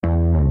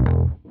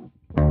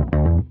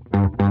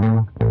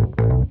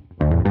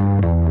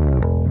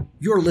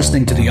You're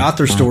listening to the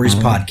Author Stories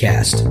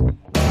Podcast,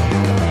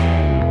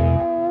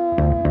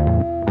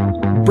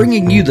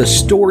 bringing you the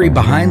story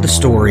behind the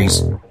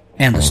stories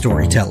and the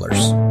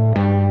storytellers.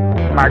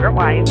 Margaret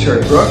White,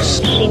 Terry Brooks,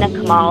 Sheena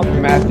Kamal,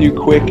 Matthew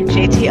Quick,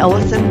 JT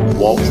Ellison,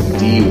 Walt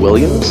D.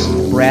 Williams,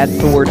 Brad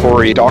Ford,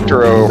 Corey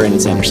Doctorow, Brandon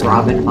Sanderson,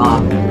 Robin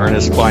Mom,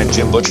 Ernest Blind,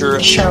 Jim Butcher,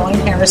 Sherwin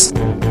Harris.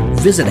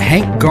 Visit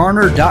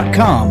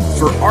hankgarner.com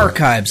for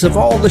archives of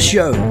all the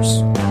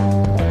shows.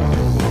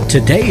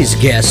 Today's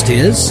guest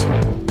is...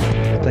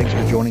 Thanks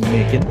for joining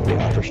me again for the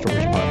Author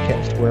Stories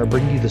Podcast, where I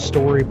bring you the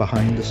story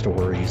behind the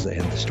stories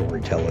and the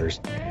storytellers.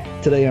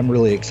 Today, I'm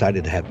really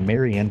excited to have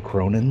Marianne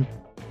Cronin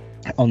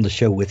on the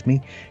show with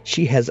me.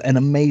 She has an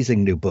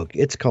amazing new book.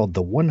 It's called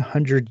The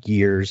 100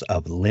 Years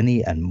of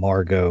Lenny and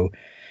Margot,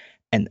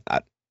 and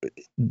I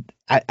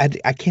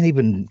can't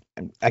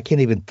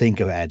even think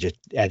of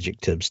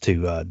adjectives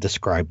to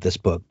describe this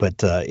book.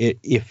 But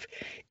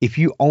if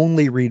you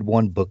only read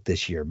one book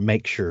this year,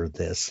 make sure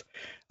this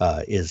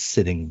is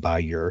sitting by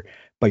your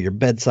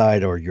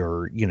bedside or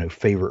your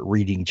favorite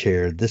reading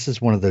chair. This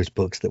is one of those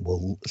books that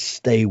will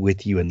stay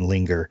with you and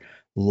linger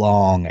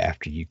long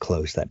after you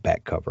close that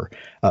back cover.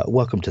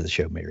 Welcome to the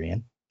show,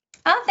 Marianne.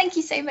 Oh, thank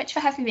you so much for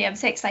having me. I'm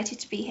so excited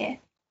to be here.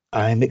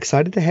 I'm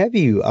excited to have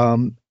you.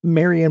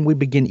 Marianne, we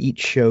begin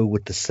each show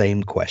with the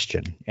same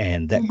question.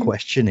 And that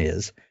question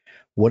is,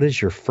 what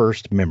is your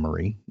first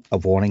memory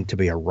of wanting to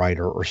be a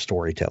writer or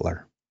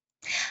storyteller?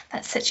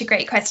 That's such a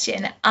great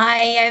question.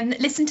 I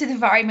listened to the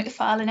Vari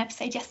McFarlane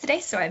episode yesterday,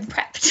 so I'm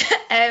prepped.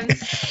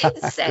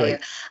 So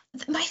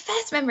my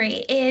first memory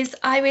is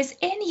I was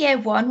in year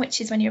one,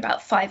 which is when you're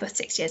about 5 or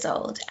 6 years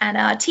old, and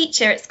our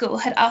teacher at school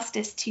had asked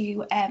us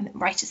to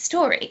write a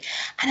story.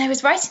 And I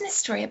was writing this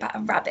story about a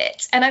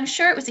rabbit, and I'm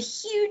sure it was a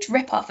huge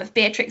rip-off of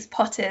Beatrix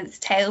Potter's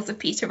Tales of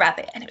Peter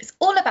Rabbit. And it was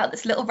all about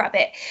this little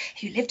rabbit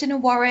who lived in a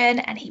warren,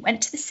 and he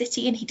went to the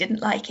city and he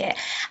didn't like it.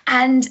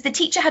 And the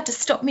teacher had to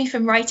stop me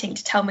from writing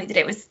to tell me that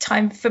it was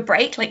time for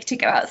break, like to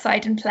go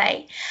outside and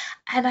play.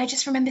 And I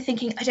just remember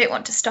thinking, I don't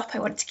want to stop, I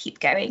want to keep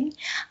going.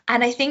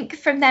 And I think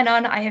from then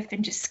on, I have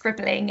been just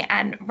scribbling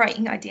and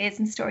writing ideas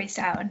and stories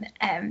down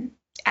at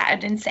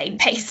an insane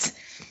pace.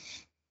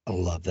 I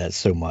love that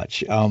so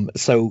much.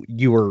 So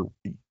you were,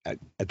 I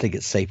think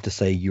it's safe to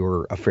say you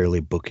were a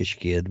fairly bookish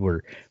kid.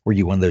 Were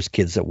you one of those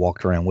kids that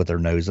walked around with their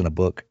nose in a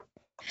book?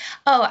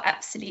 Oh,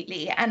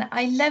 absolutely. And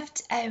I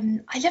loved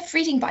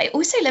reading, but I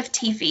also loved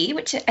TV,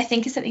 which I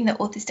think is something that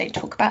authors don't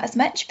talk about as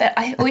much. But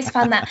I always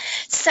found that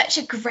such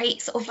a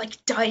great sort of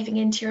like diving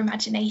into your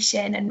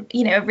imagination and,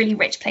 a really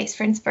rich place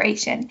for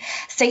inspiration.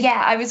 So,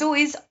 yeah, I was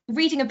always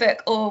reading a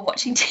book or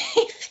watching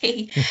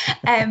TV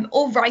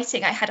or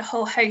writing. I had a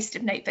whole host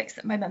of notebooks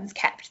that my mum's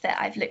kept that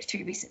I've looked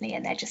through recently,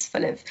 and they're just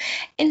full of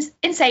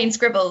insane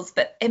scribbles.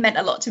 But it meant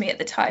a lot to me at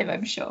the time,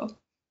 I'm sure.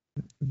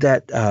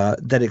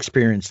 That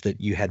experience that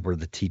you had where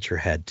the teacher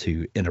had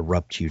to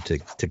interrupt you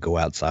to go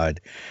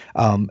outside,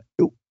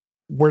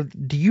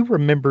 do you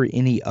remember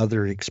any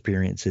other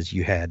experiences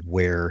you had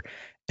where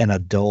an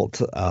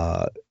adult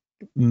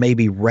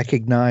maybe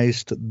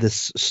recognized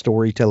this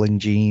storytelling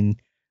gene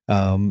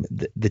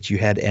that you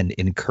had and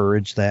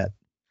encouraged that?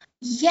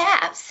 Yeah,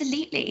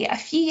 absolutely. A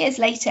few years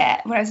later,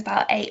 when I was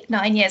about 8,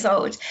 9 years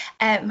old,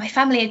 my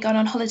family had gone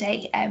on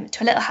holiday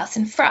to a little house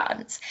in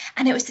France.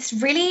 And it was this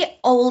really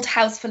old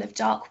house full of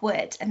dark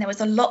wood. And there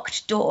was a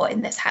locked door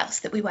in this house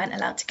that we weren't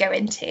allowed to go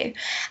into.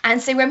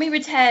 And so when we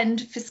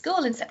returned for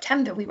school in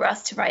September, we were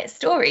asked to write a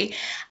story.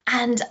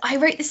 And I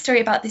wrote this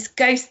story about this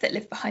ghost that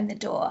lived behind the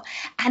door.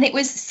 And it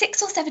was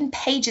 6 or 7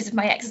 pages of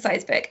my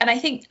exercise book. And I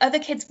think other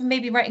kids were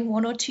maybe writing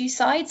 1 or 2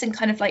 sides and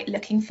kind of like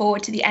looking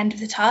forward to the end of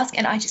the task.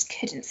 And I just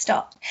couldn't stop.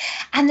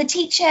 And the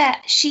teacher,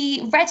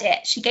 she read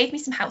it. She gave me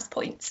some house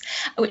points,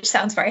 which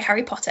sounds very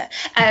Harry Potter.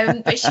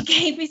 But she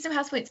gave me some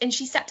house points, and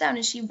she sat down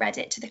and she read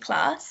it to the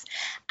class.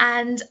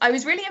 And I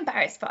was really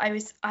embarrassed, but I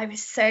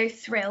was so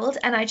thrilled.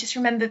 And I just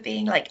remember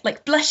being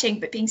like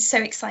blushing, but being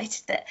so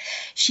excited that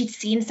she'd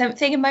seen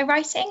something in my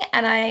writing.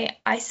 And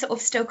I sort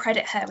of still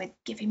credit her with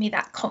giving me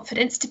that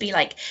confidence to be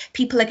like,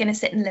 people are going to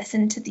sit and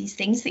listen to these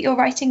things that you're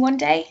writing one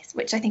day,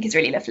 which I think is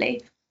really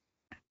lovely.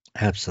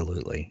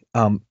 Absolutely.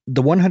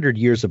 The 100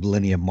 Years of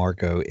Lenny and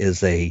Margot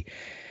is a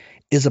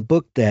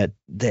book that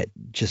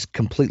just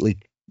completely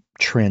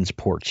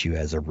transports you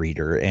as a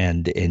reader,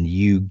 and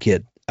you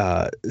get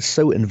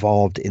so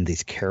involved in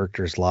these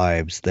characters'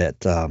 lives that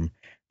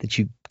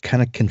you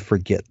kind of can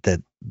forget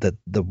that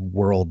the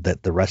world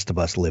that the rest of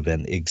us live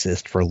in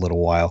exists for a little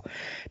while.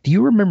 Do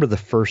you remember the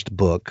first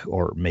book,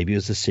 or maybe it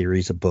was a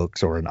series of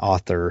books or an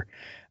author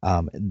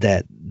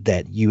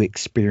that you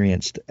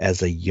experienced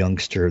as a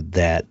youngster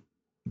that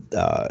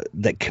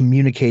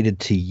communicated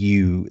to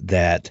you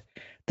that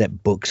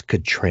books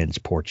could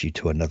transport you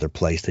to another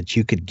place, that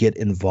you could get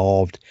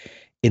involved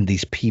in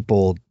these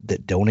people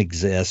that don't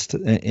exist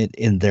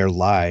in their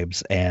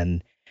lives,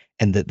 and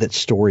that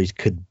stories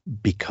could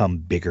become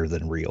bigger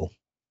than real?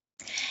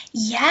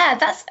 Yeah,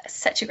 that's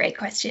such a great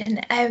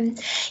question.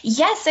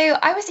 Yeah, so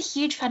I was a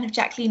huge fan of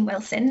Jacqueline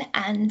Wilson,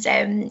 and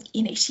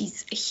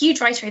she's a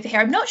huge writer over here.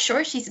 I'm not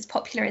sure if she's as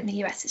popular in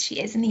the US as she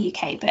is in the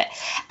UK,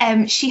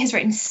 but she has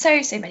written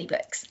so many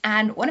books,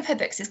 and one of her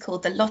books is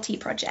called The Lottie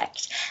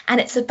Project, and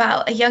it's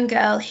about a young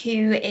girl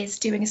who is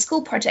doing a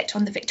school project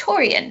on the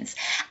Victorians,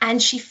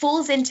 and she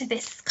falls into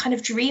this kind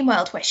of dream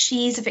world where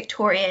she's a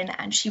Victorian,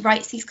 and she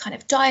writes these kind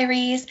of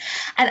diaries.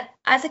 And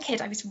as a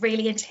kid, I was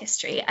really into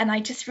history, and I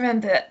just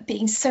remember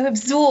being so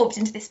absorbed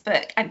into this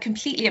book and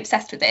completely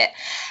obsessed with it.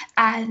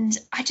 And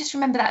I just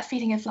remember that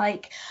feeling of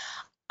like,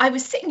 I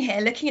was sitting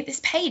here looking at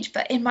this page,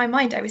 but in my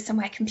mind, I was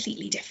somewhere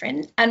completely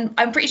different. And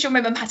I'm pretty sure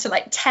my mum had to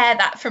like tear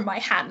that from my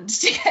hand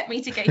to get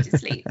me to go to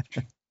sleep.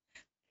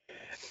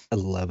 I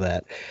love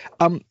that.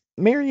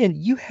 Marianne,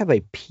 you have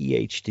a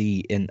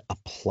PhD in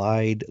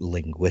applied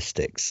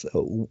linguistics.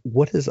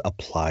 What is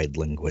applied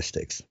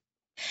linguistics?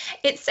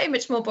 It's so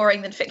much more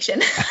boring than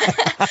fiction.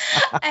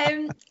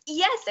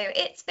 So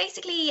it's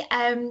basically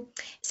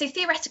so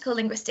theoretical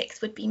linguistics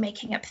would be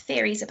making up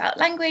theories about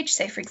language.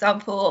 So, for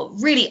example,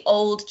 really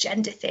old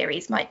gender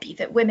theories might be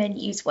that women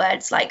use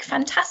words like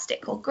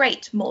fantastic or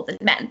great more than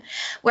men,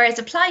 whereas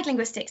applied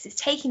linguistics is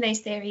taking those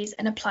theories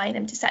and applying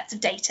them to sets of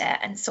data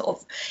and sort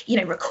of,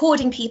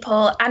 recording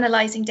people,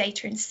 analysing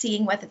data and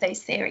seeing whether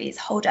those theories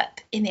hold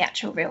up in the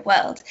actual real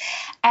world.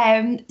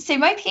 So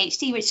my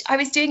PhD, which I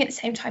was doing at the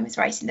same time as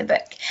writing the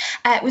book,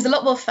 was a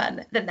lot more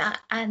fun than that.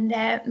 And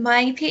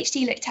my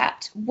PhD looked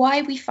at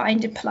why we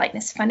find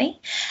impoliteness funny.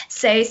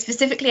 So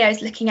specifically, I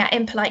was looking at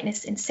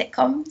impoliteness in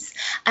sitcoms.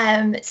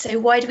 So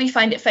why do we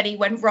find it funny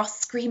when Ross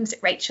screams at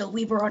Rachel,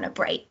 "We were on a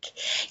break"?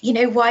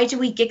 Why do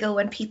we giggle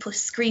when people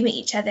scream at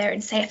each other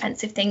and say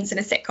offensive things in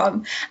a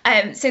sitcom?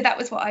 So that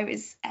was what I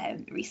was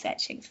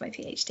researching for my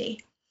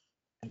PhD.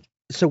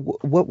 So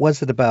what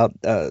was it about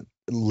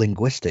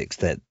linguistics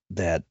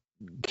that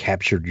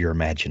captured your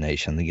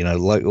imagination?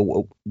 Like,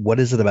 what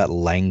is it about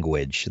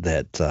language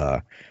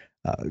that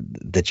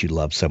you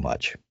love so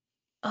much?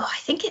 Oh, I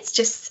think it's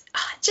just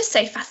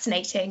so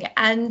fascinating.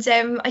 And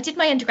I did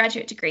my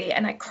undergraduate degree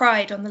and I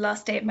cried on the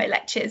last day of my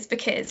lectures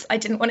because I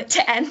didn't want it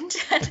to end.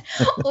 And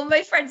all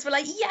my friends were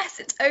like,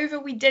 yes, it's over,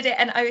 we did it.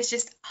 And I was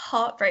just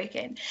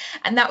heartbroken.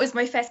 And that was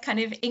my first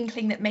kind of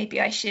inkling that maybe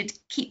I should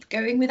keep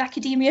going with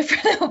academia for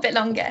a little bit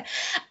longer.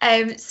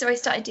 So I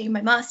started doing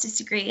my master's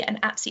degree and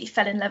absolutely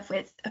fell in love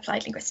with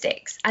applied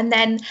linguistics. And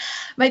then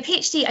my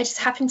PhD, I just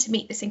happened to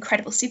meet this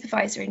incredible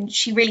supervisor and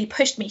she really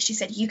pushed me. She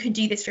said, you can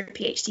do this for a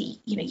PhD.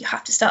 You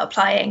have to start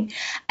applying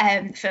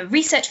for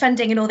research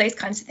funding and all those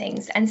kinds of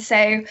things. And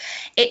so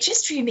it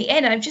just drew me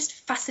in. I'm just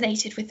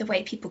fascinated with the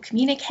way people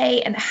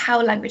communicate and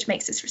how language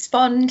makes us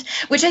respond,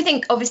 which I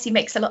think obviously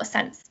makes a lot of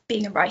sense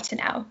being a writer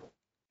now.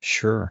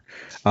 Sure.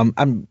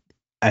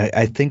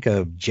 I think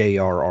of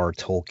J.R.R.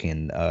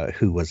 Tolkien,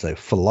 who was a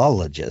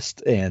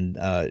philologist and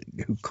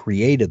who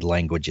created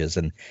languages,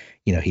 and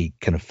he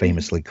kind of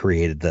famously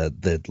created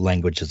the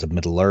languages of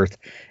Middle Earth,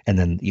 and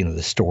then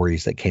the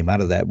stories that came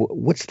out of that.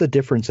 What's the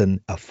difference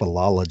in a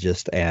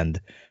philologist and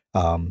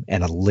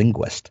a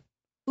linguist?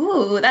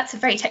 Ooh, that's a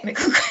very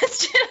technical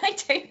question. I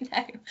don't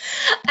know.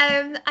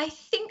 I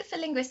think for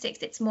linguistics,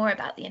 it's more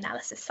about the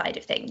analysis side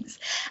of things,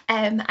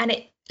 and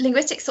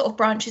linguistics sort of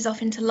branches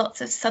off into lots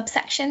of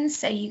subsections.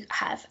 So you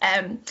have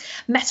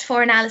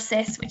metaphor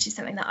analysis, which is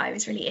something that I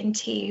was really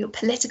into,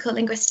 political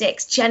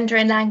linguistics, gender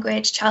and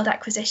language, child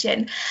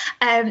acquisition.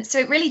 So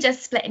it really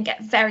does split and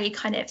get very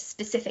kind of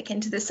specific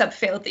into the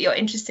subfield that you're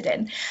interested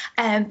in.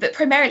 But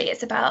primarily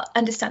it's about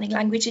understanding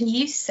language and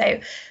use.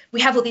 So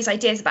we have all these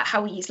ideas about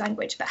how we use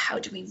language, but how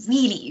do we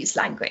really use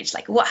language?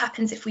 Like what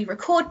happens if we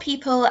record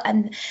people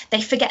and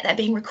they forget they're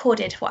being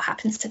recorded? What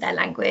happens to their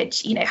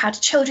language? How do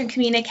children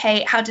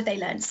communicate? How do they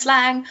learn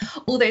slang?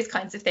 All those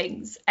kinds of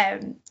things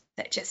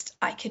that just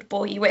I could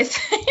bore you with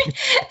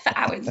for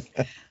hours.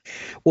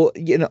 Well,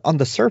 on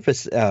the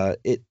surface,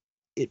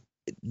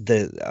 they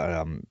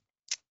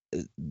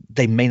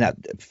may not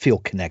feel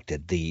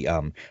connected,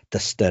 the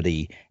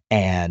study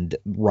and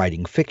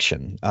writing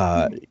fiction.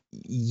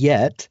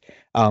 Yet,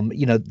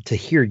 to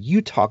hear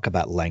you talk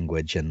about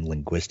language and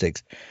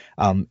linguistics,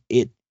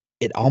 it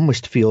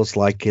almost feels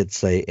like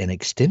it's an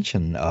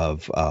extension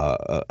of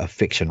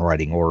fiction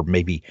writing, or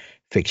maybe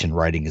fiction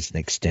writing is an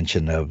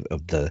extension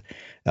of the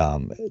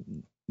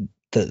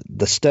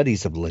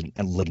studies of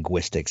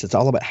linguistics. It's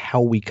all about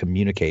how we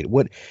communicate.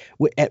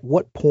 At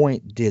what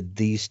point did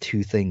these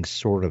two things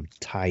sort of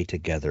tie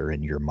together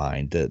in your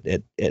mind?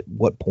 At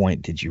what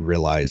point did you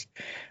realize,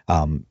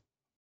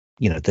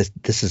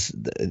 this is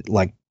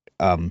like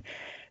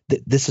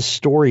this is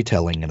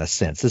storytelling in a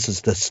sense. This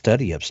is the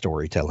study of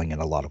storytelling in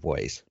a lot of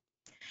ways.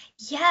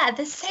 Yeah,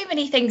 there's so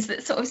many things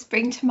that sort of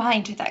spring to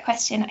mind with that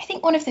question. I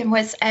think one of them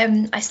was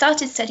I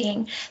started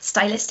studying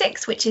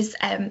stylistics, which is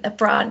a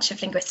branch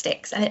of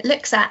linguistics, and it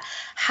looks at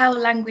how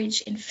language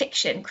in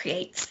fiction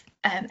creates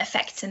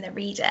effects in the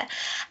reader.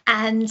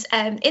 And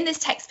in this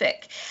textbook,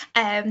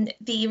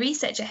 the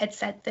researcher had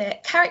said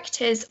that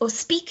characters or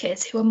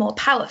speakers who are more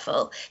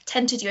powerful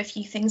tend to do a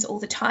few things all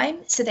the time.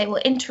 So they will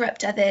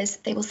interrupt others,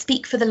 they will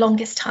speak for the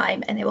longest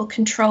time, and they will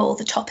control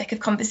the topic of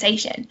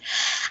conversation.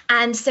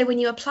 And so when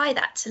you apply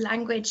that to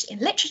language in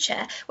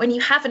literature, when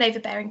you have an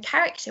overbearing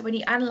character, when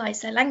you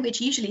analyse their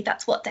language, usually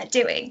that's what they're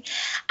doing.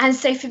 And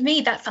so for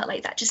me, that felt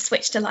like that just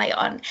switched a light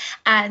on.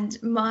 And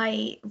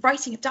my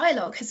writing of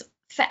dialogue has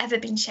forever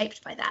been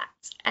shaped by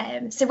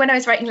that. So when I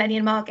was writing Lenny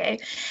and Margot,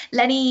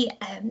 Lenny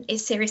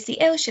is seriously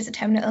ill. She has a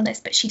terminal illness,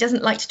 but she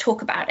doesn't like to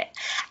talk about it.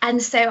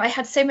 And so I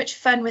had so much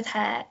fun with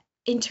her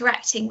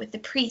interacting with the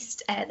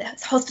priest, the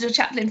hospital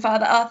chaplain,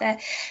 Father Arthur,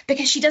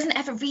 because she doesn't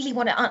ever really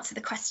want to answer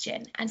the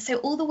question. And so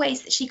all the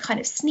ways that she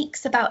kind of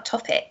sneaks about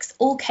topics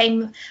all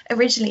came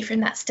originally from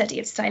that study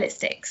of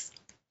stylistics.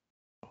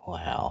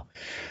 Wow.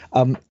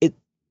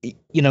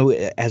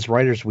 As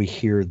writers, we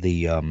hear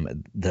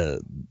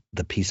the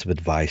piece of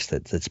advice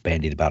that's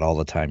bandied about all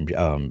the time.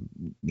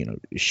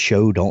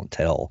 Show, don't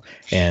tell,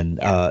 and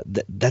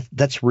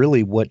that's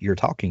really what you're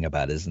talking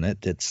about, isn't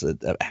it? It's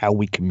how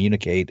we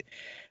communicate,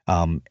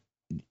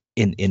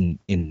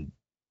 in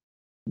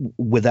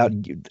without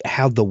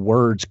how the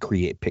words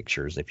create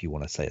pictures, if you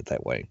want to say it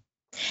that way.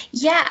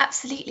 Yeah,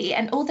 absolutely.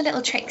 And all the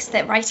little tricks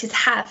that writers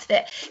have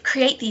that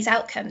create these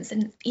outcomes.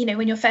 And,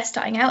 when you're first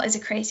starting out as a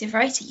creative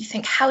writer, you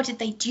think, how did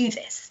they do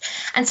this?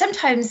 And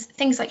sometimes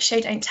things like show,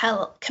 don't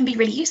tell can be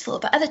really useful,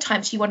 but other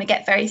times you want to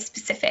get very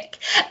specific.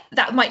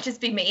 That might just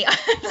be me,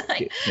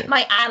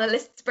 my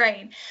analyst's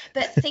brain.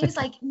 But things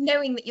like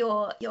knowing that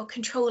you're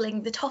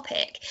controlling the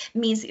topic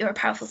means that you're a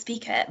powerful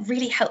speaker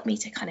really helped me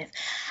to kind of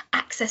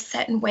access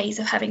certain ways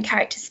of having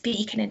characters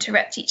speak and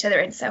interrupt each other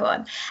and so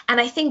on.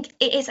 And I think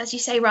it is, as you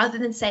say, rather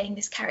than saying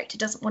this character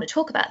doesn't want to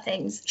talk about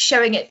things,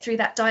 showing it through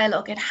that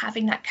dialogue and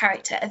having that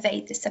character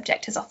evade the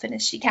subject as often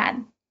as she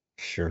can.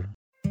 Sure.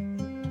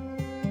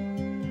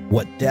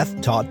 What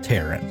Death Taught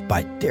Terence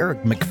by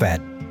Derek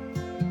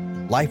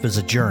McFadden. Life is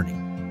a journey.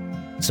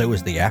 So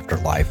is the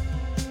afterlife.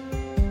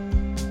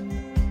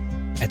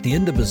 At the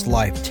end of his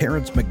life,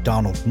 Terence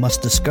McDonald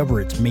must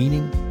discover its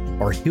meaning,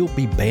 or he'll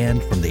be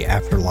banned from the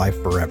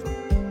afterlife forever,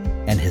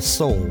 and his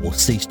soul will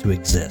cease to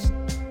exist.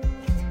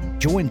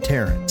 Join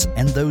Terence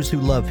and those who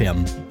love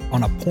him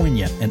on a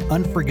poignant and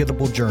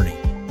unforgettable journey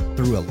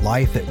through a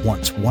life at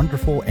once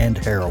wonderful and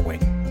harrowing.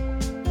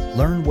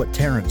 Learn what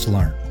Terence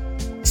learned.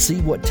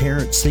 See what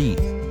Terence sees.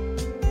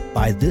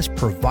 By this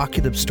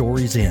provocative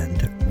story's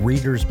end,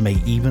 readers may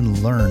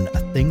even learn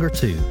a thing or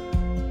two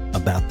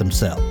about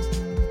themselves.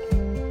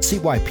 See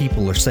why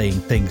people are saying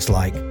things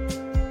like,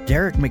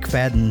 Derek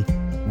McFadden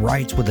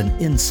writes with an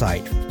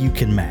insight few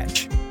can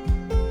match.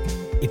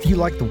 If you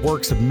like the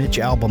works of Mitch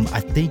Albom, I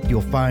think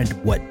you'll find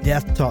What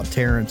Death Taught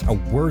Terence a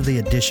worthy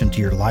addition to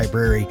your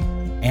library,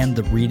 and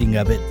the reading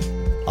of it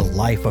a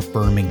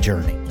life-affirming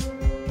journey.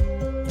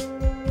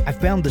 I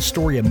found the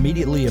story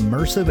immediately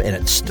immersive, and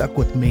it stuck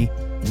with me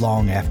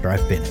long after I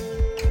finished.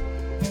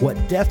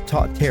 What Death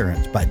Taught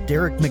Terence by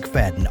Derek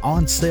McFadden,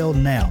 on sale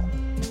now.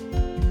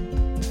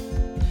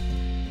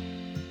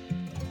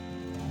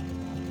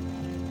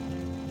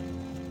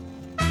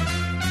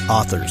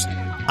 Authors,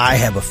 I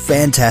have a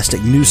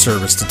fantastic new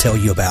service to tell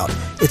you about.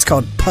 It's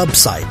called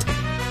PubSite.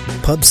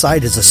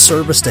 PubSite is a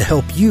service to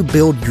help you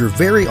build your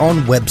very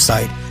own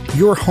website,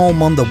 your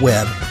home on the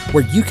web,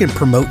 where you can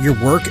promote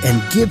your work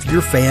and give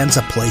your fans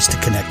a place to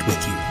connect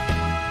with you.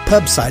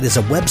 PubSite is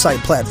a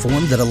website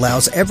platform that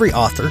allows every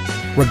author,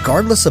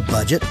 regardless of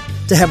budget,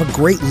 to have a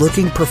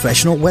great-looking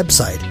professional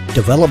website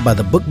developed by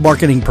the book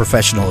marketing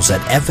professionals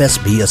at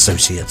FSB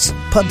Associates.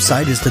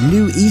 PubSite is the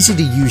new,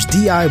 easy-to-use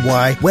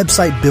DIY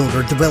website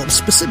builder developed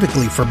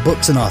specifically for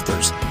books and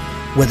authors.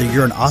 Whether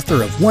you're an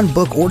author of one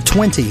book or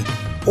 20,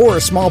 or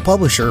a small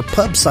publisher,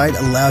 PubSite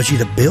allows you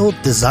to build,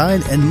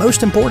 design, and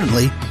most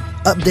importantly,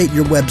 update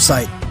your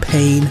website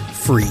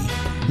pain-free.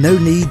 No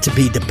need to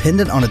be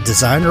dependent on a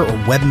designer or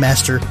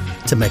webmaster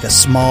to make a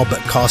small but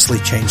costly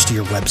change to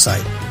your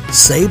website.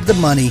 Save the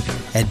money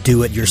and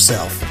do it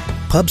yourself.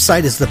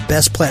 PubSite is the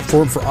best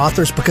platform for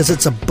authors because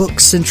it's a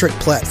book-centric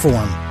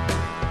platform.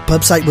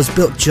 PubSite was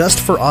built just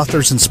for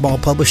authors and small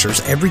publishers.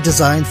 Every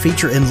design,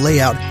 feature, and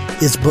layout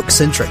is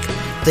book-centric.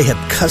 They have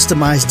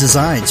customized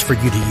designs for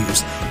you to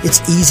use.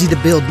 It's easy to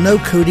build. No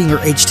coding or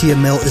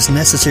HTML is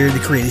necessary to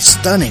create a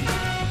stunning,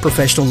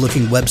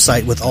 professional-looking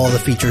website with all the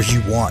features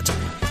you want.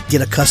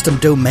 Get a custom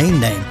domain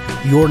name,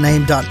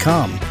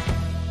 yourname.com.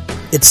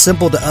 It's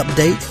simple to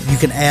update. You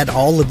can add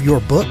all of your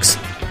books,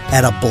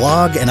 add a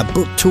blog and a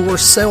book tour,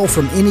 sell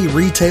from any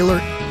retailer,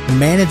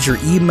 manage your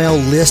email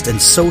list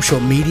and social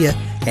media,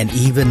 and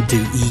even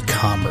do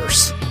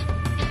e-commerce.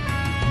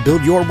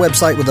 Build your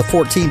website with a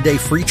 14-day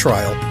free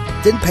trial,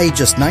 then pay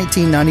just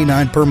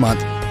 $19.99 per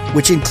month,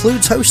 which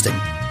includes hosting.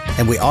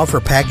 And we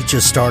offer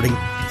packages starting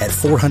at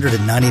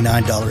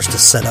 $499 to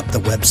set up the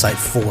website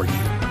for you.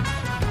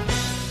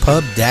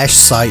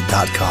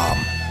 Pub-site.com,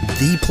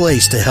 the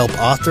place to help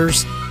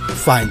authors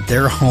find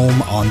their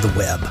home on the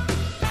web.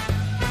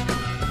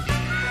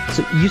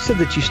 So you said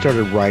that you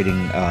started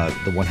writing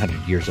the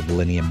 100 Years of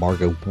Lenny and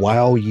Margot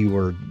while you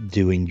were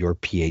doing your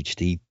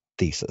PhD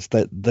thesis.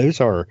 That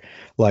those are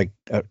like,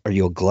 are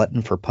you a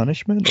glutton for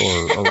punishment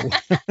or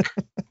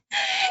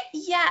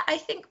Yeah, I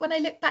think when I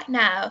look back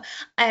now,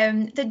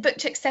 the book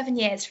took 7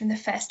 years from the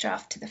first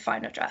draft to the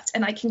final draft,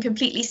 and I can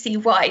completely see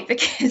why,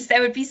 because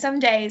there would be some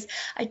days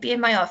I'd be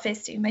in my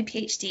office doing my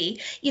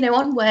PhD,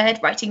 on Word,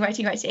 writing,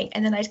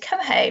 and then I'd come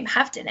home,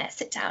 have dinner,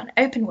 sit down,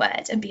 open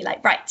Word, and be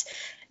like, right,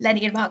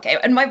 Lenny and Margot,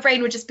 and my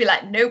brain would just be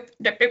like, nope,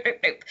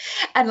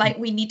 and like,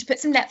 we need to put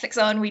some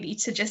Netflix on, we need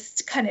to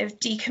just kind of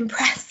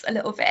decompress a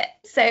little bit.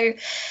 So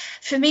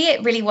for me,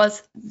 it really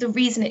was, the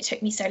reason it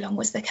took me so long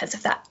was because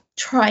of that,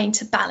 trying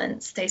to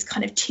balance those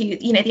kind of two,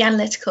 the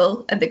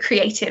analytical and the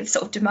creative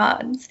sort of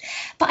demands.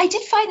 But I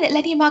did find that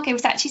Lenny and Margot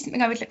was actually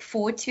something I would look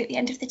forward to at the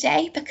end of the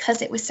day,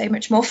 because it was so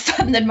much more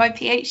fun than my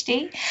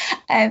PhD.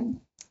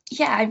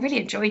 I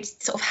really enjoyed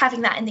sort of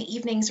having that in the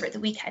evenings or at the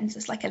weekends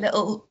as like a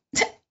little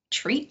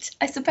treat,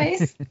 I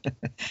suppose.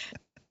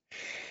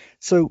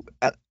 So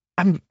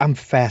I'm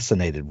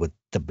fascinated with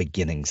the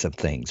beginnings of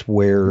things,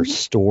 where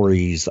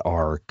stories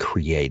are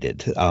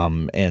created,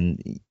 and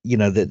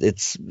that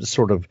it's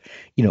sort of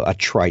a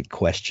trite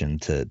question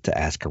to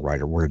ask a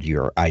writer, where do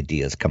your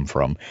ideas come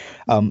from?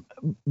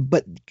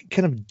 But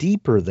kind of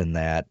deeper than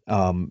that,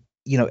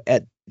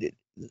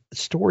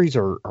 stories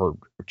are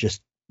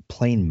just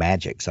plain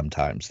magic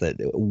sometimes. That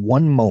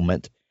one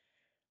moment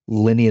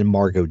Lenny and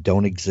Margot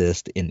don't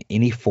exist in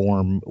any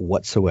form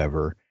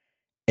whatsoever.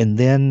 And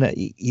then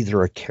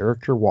either a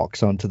character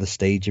walks onto the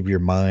stage of your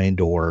mind,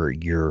 or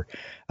you're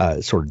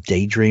sort of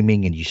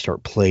daydreaming and you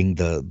start playing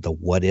the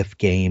what if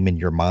game in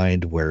your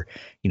mind, where,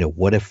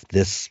 what if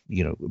this,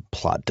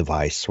 plot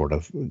device sort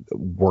of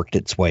worked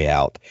its way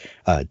out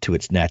to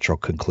its natural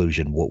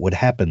conclusion? What would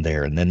happen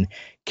there? And then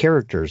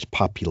characters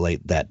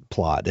populate that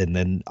plot. And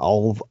then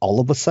all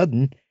of a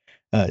sudden,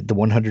 the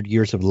 100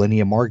 Years of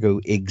Lenny and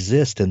Margot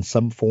exist in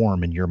some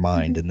form in your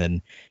mind. And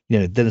then,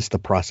 then it's the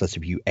process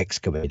of you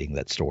excavating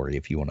that story,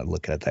 if you want to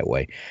look at it that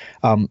way.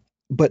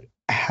 But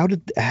how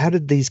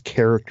did these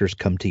characters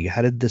come to you?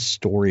 How did this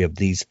story of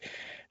these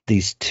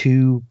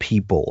two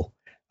people,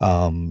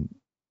 come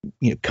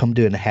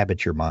to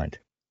inhabit your mind?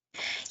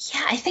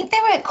 Yeah, I think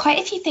there were quite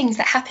a few things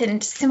that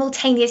happened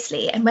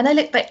simultaneously. And when I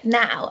look back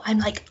now, I'm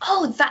like,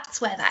 oh, that's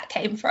where that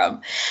came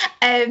from.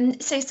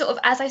 So sort of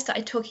as I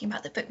started talking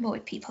about the book more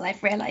with people,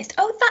 I've realized,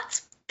 oh,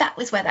 that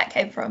was where that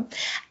came from.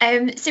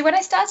 So when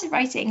I started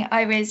writing,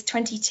 I was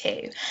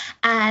 22,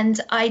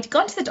 and I'd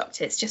gone to the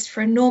doctor's just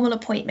for a normal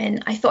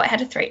appointment. I thought I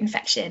had a throat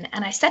infection,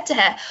 and I said to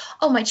her,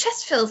 oh, my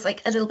chest feels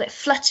like a little bit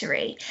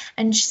fluttery.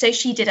 And so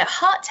she did a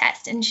heart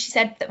test, and she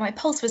said that my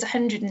pulse was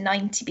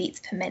 190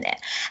 beats per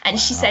minute. And wow.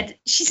 She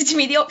said to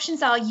me, the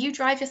options are you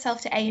drive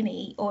yourself to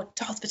A&E or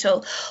to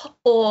hospital,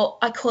 or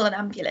I call an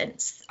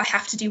ambulance. I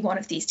have to do one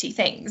of these two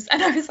things.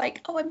 And I was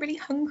like, oh, I'm really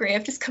hungry.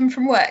 I've just come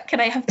from work. Can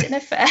I have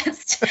dinner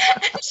first?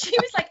 She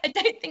was like, I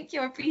don't think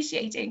you're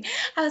appreciating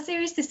how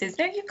serious this is.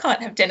 No, you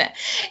can't have dinner.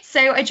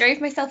 So I drove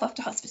myself off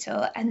to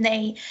hospital, and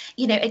they,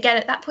 again,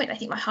 at that point, I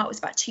think my heart was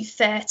about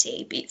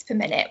 230 beats per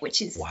minute,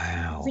 which is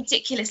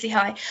ridiculously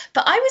high.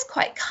 But I was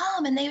quite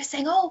calm, and they were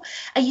saying, oh,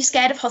 are you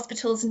scared of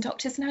hospitals and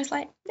doctors? And I was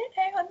like, no,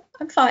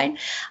 I'm fine.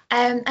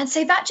 And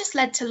so that just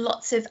led to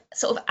lots of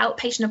sort of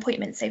outpatient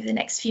appointments over the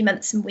next few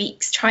months and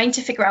weeks, trying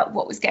to figure out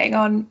what was going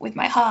on with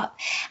my heart.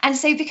 And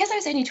so because I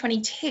was only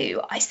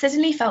 22, I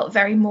suddenly felt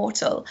very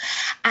mortal.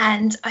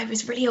 And I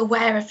was really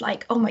aware of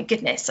like, oh my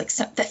goodness, like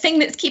the thing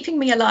that's keeping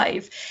me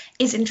alive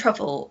is in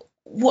trouble.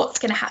 What's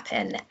going to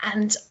happen?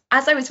 And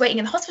as I was waiting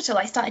in the hospital,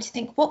 I started to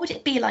think, what would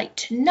it be like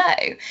to know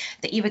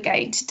that you were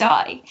going to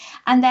die?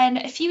 And then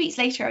a few weeks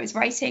later, I was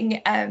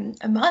writing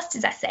a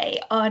master's essay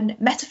on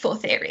metaphor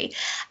theory.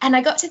 And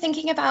I got to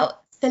thinking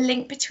about the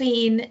link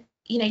between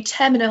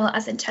terminal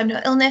as in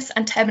terminal illness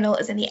and terminal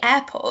as in the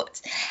airport.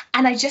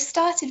 And I just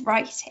started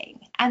writing.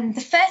 And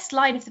the first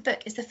line of the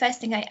book is the first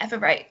thing I ever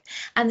wrote.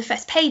 And the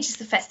first page is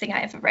the first thing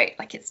I ever wrote.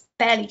 Like, it's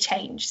barely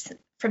changed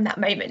from that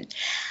moment.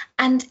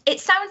 And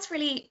it sounds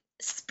really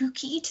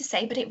spooky to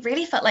say, but it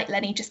really felt like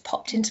Lenny just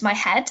popped into my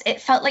head.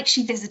 It felt like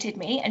she visited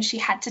me and she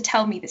had to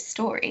tell me this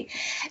story,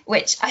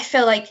 which I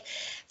feel like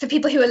for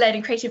people who are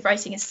learning creative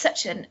writing is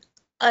such an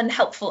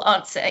unhelpful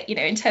answer,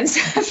 in terms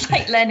of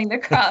like learning the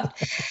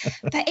craft.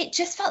 But it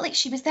just felt like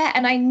she was there,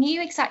 and I knew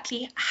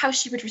exactly how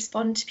she would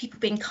respond to people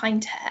being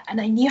kind to her,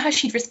 and I knew how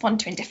she'd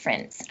respond to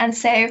indifference. And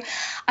so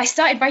I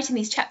started writing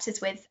these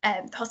chapters with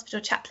the hospital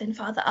chaplain,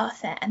 Father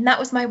Arthur, and that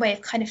was my way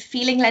of kind of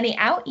feeling Lenny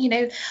out.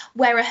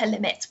 Where are her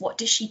limits? What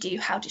does she do?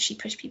 How does she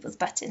push people's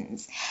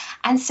buttons?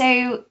 And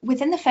so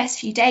within the first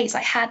few days,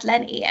 I had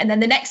Lenny, and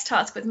then the next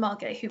task was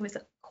Margot, who was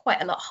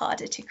quite a lot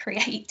harder to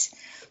create.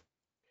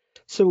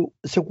 So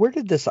where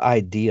did this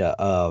idea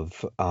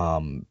of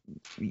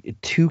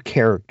two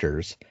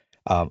characters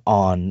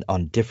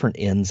on different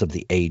ends of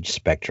the age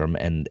spectrum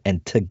and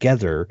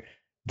together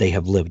they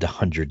have lived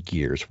 100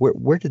 years?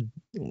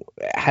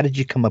 How did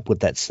you come up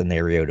with that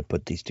scenario to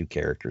put these two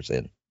characters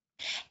in?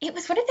 It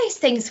was one of those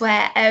things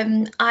where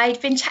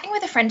I'd been chatting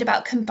with a friend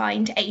about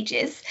combined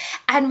ages,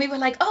 and we were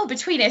like, oh,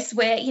 between us,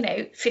 we're,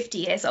 50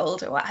 years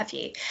old or what have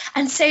you.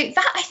 And so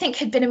that I think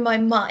had been in my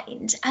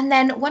mind. And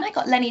then when I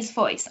got Lenny's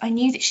voice, I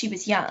knew that she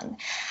was young.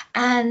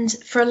 And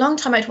for a long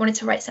time, I'd wanted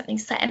to write something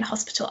set in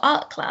hospital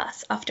art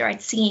class after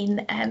I'd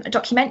seen a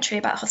documentary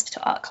about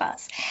hospital art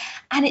class.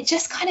 And it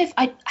just kind of,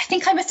 I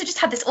think I must have just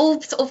had this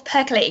all sort of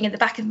percolating in the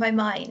back of my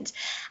mind.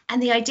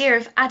 And the idea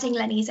of adding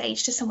Lenny's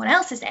age to someone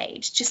else's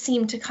age just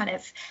seemed to kind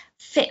of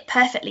fit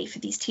perfectly for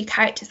these two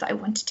characters that I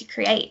wanted to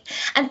create.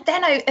 And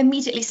then I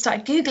immediately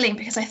started Googling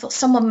because I thought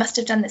someone must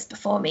have done this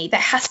before me. There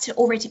has to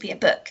already be a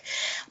book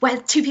where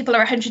two people are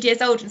 100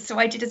 years old. And so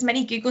I did as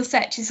many Google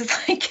searches as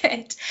I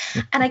could.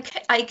 And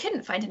I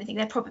couldn't find anything.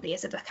 There probably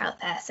is a book out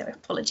there, so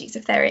apologies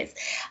if there is.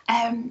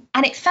 And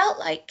it felt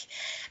like,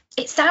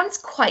 it sounds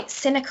quite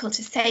cynical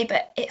to say,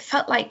 but it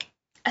felt like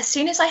as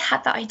soon as I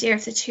had that idea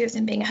of the two of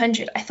them being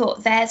 100, I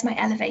thought, there's my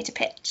elevator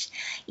pitch.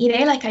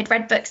 Like I'd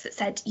read books that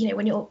said,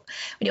 when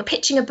you're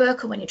pitching a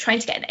book or when you're trying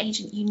to get an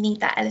agent, you need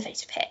that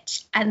elevator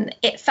pitch. And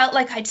it felt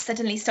like I'd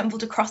suddenly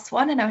stumbled across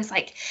one, and I was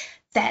like,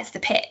 there's the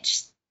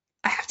pitch.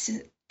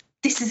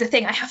 This is the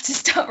thing. I have to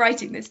start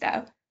writing this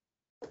now.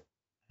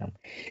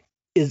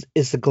 Is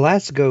the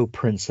Glasgow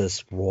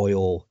Princess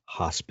Royal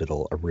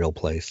Hospital a real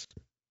place?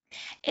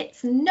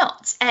 It's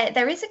not.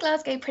 There is a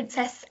Glasgow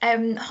Princess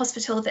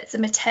hospital that's a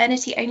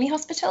maternity-only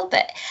hospital,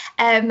 but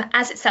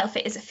as itself,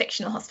 it is a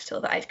fictional hospital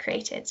that I've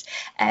created,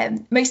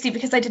 mostly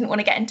because I didn't want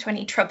to get into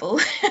any trouble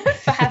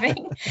for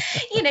having,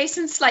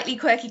 some slightly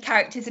quirky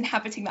characters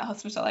inhabiting that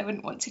hospital. I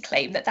wouldn't want to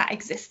claim that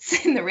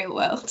exists in the real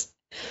world.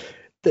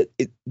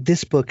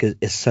 This book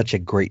is such a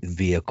great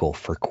vehicle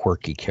for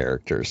quirky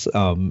characters.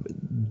 How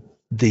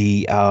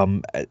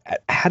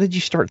did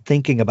you start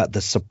thinking about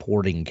the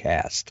supporting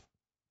cast?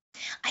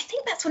 I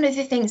think that's one of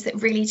the things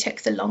that really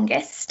took the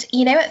longest.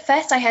 At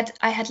first I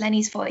had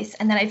Lenny's voice,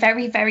 and then I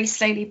very, very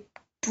slowly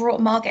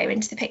brought Margot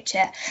into the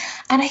picture.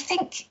 And I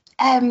think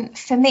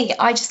for me,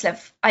 I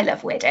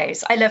love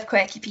weirdos. I love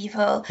quirky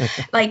people.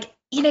 Like,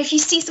 if you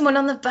see someone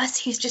on the bus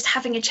who's just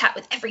having a chat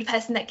with every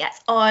person that gets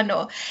on,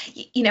 or,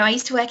 I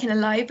used to work in a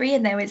library,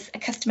 and there was a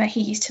customer who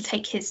used to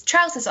take his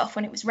trousers off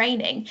when it was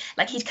raining.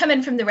 Like, he'd come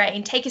in from the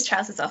rain, take his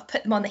trousers off,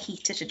 put them on the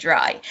heater to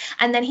dry,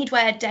 and then he'd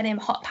wear denim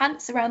hot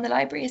pants around the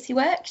library as he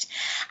worked.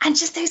 And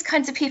just those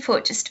kinds of people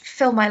just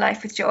fill my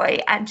life with joy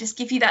and just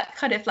give you that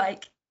kind of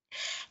like,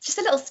 just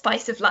a little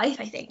spice of life,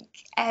 I think.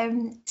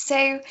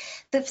 So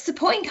the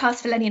supporting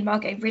cast for Lenny and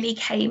Margot really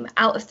came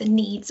out of the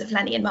needs of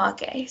Lenny and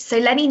Margot. So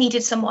Lenny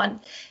needed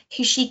someone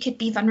who she could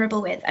be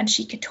vulnerable with, and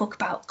she could talk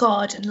about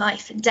God and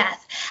life and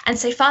death. And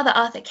so Father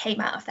Arthur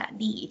came out of that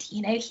need.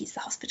 He's the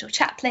hospital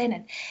chaplain,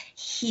 and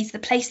he's the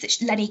place that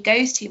Lenny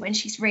goes to when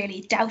she's really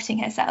doubting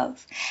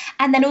herself.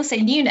 And then also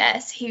New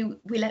Nurse, who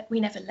we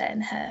never learn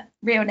her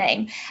real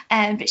name,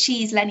 but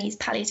she's Lenny's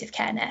palliative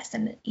care nurse,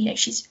 and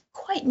she's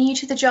quite new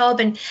to the job,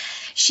 and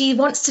she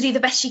wants to do the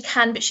best she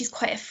can, but she's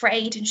quite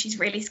afraid, and she's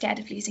really scared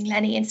of losing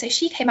Lenny. And so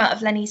she came out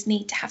of Lenny's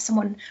need to have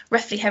someone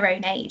roughly her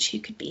own age who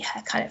could be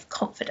her kind of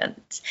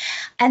confidant.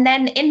 And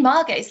then in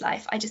Margot's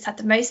life, I just had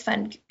the most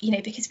fun,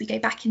 because we go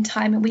back in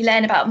time and we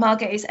learn about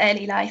Margot's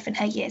early life and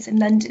her years in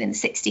London in the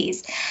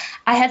 60s.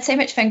 I had so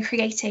much fun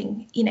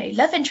creating,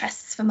 love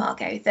interests for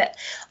Margot that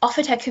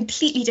offered her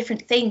completely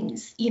different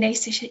things.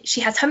 So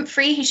she has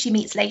Humphrey, who she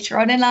meets later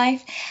on in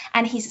life,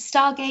 and he's a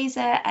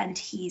stargazer, and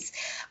he's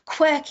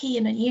quirky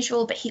and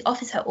unusual, but he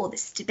offers her all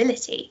this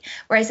stability.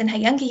 Whereas in her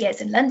younger years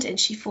in London,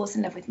 she falls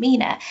in love with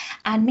Mina,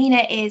 and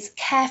Mina is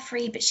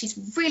carefree, but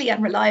she's really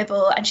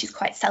unreliable, and she's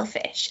quite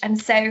selfish.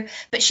 And so,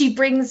 but she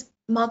brings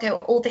Margot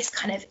all this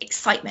kind of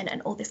excitement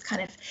and all this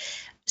kind of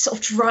sort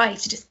of drive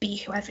to just be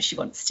whoever she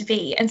wants to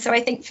be. And so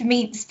I think for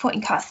me, the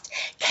supporting cast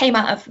came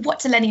out of what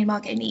do Lenny and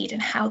Margot need,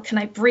 and how can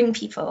I bring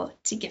people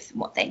to give them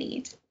what they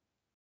need.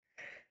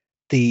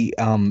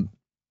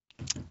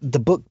 The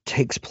book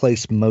takes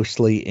place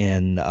mostly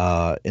in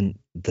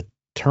the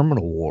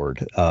terminal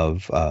ward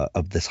of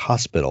this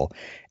hospital,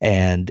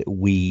 and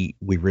we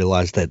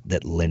realize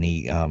that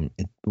Lenny,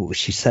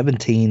 she's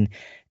 17,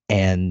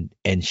 and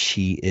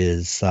she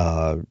is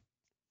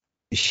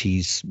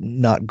she's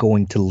not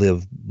going to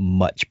live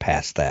much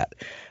past that.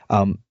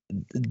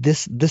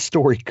 This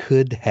story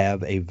could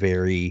have a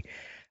very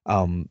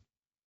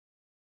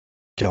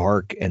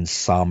dark and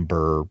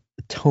somber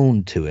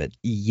tone to it,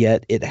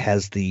 yet it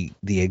has the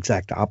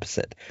exact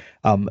opposite.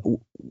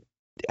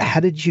 How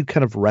did you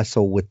kind of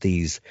wrestle with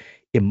these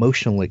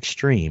emotional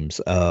extremes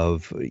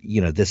of,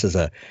 this is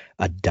a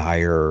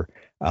dire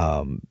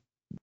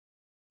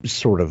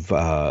sort of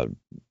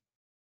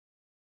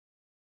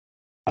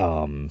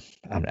I'm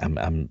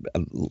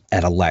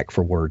at a lack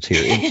for words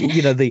here.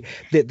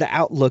 The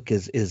outlook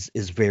is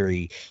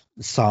very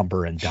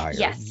somber and dire.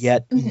 Yes.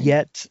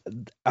 Yet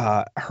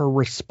her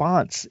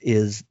response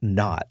is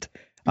not.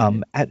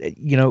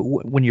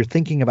 When you're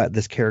thinking about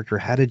this character,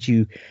 how did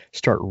you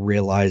start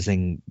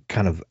realizing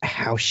kind of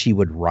how she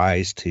would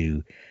rise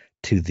to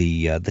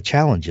the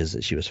challenges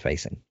that she was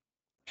facing?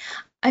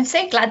 I'm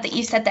so glad that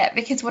you said that,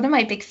 because one of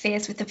my big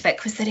fears with the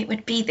book was that it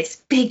would be this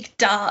big,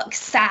 dark,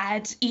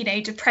 sad,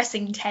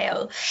 depressing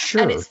tale. And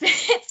Sure.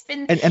 it's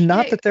been, And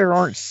not that there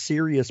aren't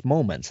serious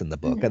moments in the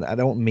book, and mm. I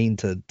don't mean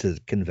to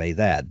convey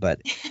that,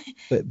 but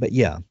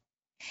yeah.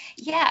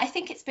 Yeah, I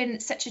think it's been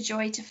such a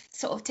joy to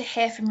sort of to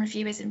hear from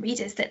reviewers and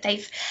readers that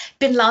they've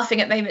been laughing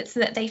at moments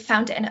and that they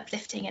found it an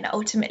uplifting and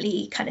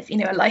ultimately kind of,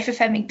 a life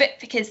affirming book.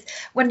 Because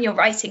when you're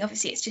writing,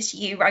 obviously it's just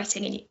you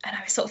writing, and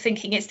I was sort of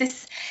thinking, is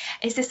this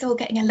all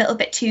getting a little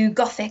bit too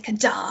gothic and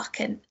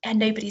dark, and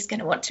nobody's going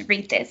to want to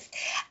read this?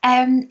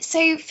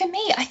 So for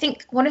me, I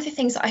think one of the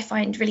things that I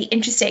find really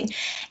interesting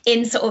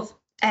in sort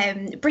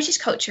of British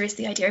culture is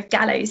the idea of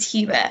gallows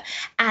humour,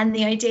 and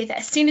the idea that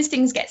as soon as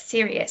things get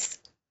serious,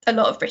 a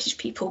lot of British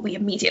people, we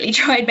immediately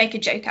try and make a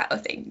joke out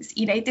of things,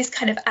 this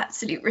kind of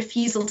absolute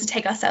refusal to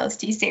take ourselves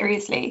too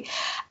seriously.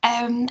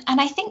 And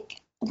I think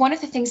one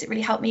of the things that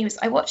really helped me was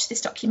I watched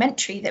this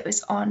documentary that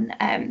was on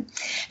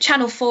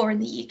Channel 4 in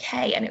the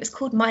UK, and it was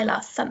called My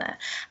Last Summer.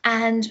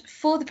 And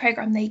for the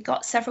programme, they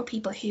got several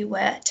people who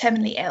were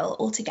terminally ill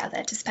all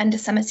together to spend a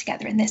summer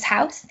together in this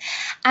house.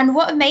 And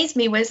what amazed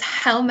me was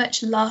how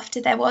much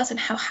laughter there was, and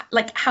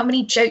how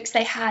many jokes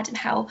they had, and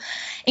how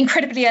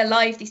incredibly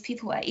alive these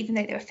people were, even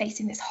though they were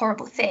facing this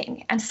horrible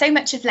thing. And so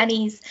much of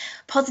Lenny's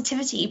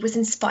positivity was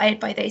inspired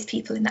by those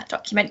people in that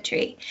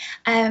documentary.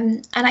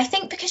 And I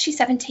think because she's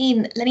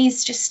 17,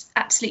 Lenny's just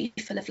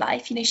absolutely full of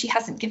life. She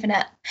hasn't given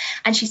up,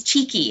 and she's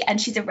cheeky, and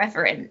she's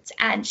irreverent,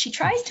 and she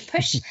tries to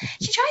push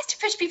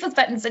people's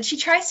buttons, and she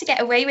tries to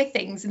get away with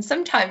things, and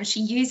sometimes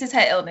she uses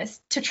her illness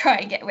to try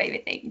and get away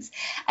with things.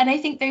 And I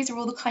think those are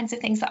all the kinds of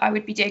things that I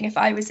would be doing if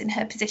I was in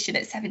her position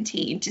at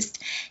 17,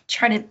 just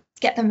trying to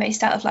get the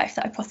most out of life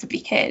that I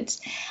possibly could.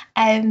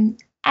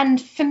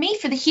 And for me,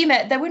 for the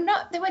humour, there were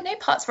no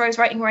parts where I was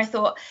writing where I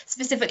thought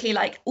specifically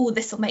like, oh,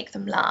 this will make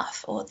them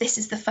laugh, or this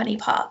is the funny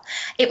part.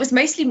 It was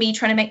mostly me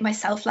trying to make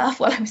myself laugh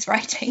while I was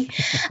writing.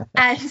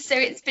 And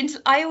so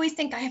I always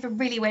think I have a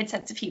really weird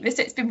sense of humour.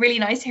 So it's been really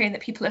nice hearing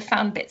that people have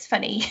found bits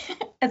funny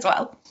as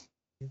well.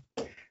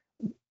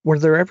 Were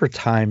there ever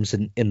times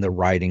in the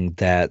writing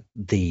that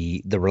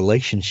the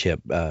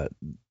relationship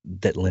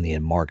that Lenny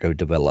and Margot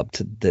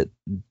developed, that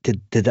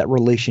did that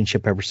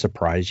relationship ever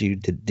surprise you?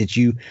 Did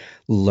you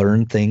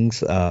learn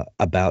things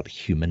about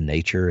human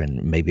nature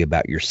and maybe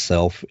about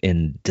yourself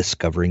in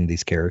discovering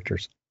these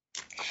characters?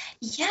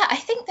 Yeah, I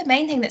think the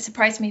main thing that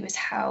surprised me was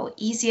how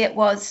easy it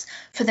was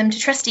for them to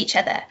trust each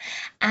other.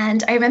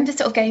 And I remember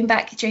sort of going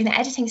back during the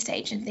editing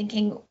stage and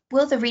thinking,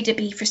 will the reader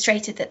be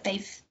frustrated that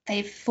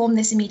they've formed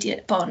this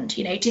immediate bond?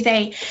 Do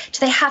they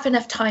have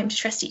enough time to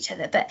trust each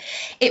other? But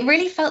it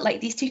really felt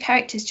like these two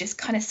characters just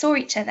kind of saw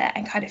each other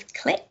and kind of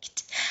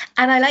clicked.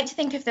 And I like to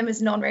think of them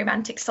as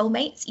non-romantic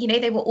soulmates.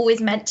 They were always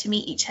meant to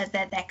meet each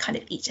other. They're kind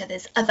of each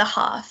other's other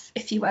half,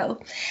 if you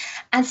will.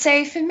 And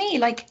so for me,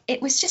 like,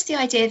 it was just the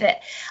idea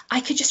that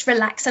I could just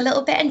relax a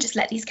little bit and just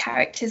let these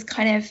characters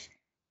kind of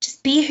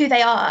just be who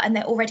they are, and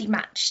they're already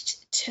matched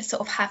to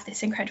sort of have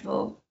this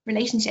incredible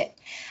relationship.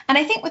 And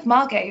I think with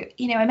Margot,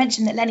 I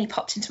mentioned that Lenny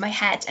popped into my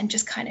head and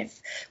just kind of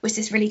was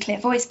this really clear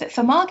voice. But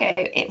for Margot,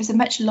 it was a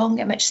much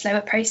longer, much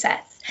slower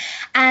process.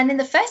 And in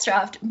the first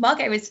draft,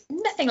 Margot was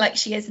nothing like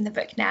she is in the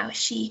book now.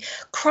 She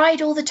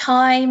cried all the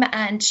time,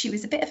 and she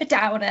was a bit of a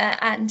downer,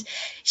 and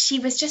she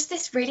was just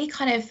this really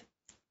kind of,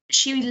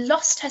 she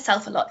lost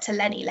herself a lot to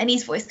Lenny.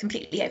 Lenny's voice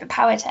completely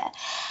overpowered her.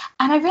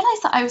 And I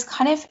realized that I was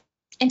kind of,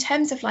 in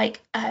terms of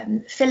like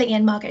filling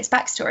in Margot's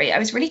backstory, I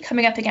was really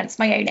coming up against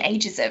my own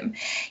ageism,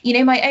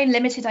 my own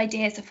limited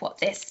ideas of what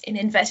this, in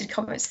inverted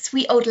commas,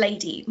 sweet old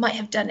lady might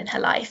have done in her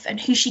life, and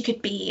who she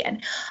could be,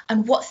 and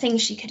what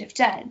things she could have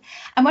done.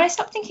 And when I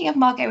stopped thinking of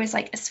Margot as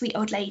like a sweet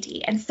old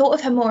lady and thought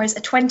of her more as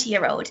a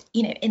 20-year-old,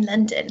 in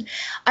London,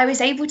 I was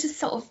able to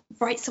sort of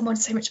write someone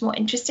so much more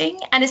interesting.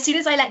 And as soon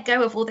as I let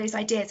go of all those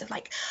ideas of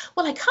like,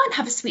 well, I can't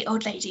have a sweet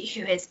old lady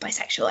who is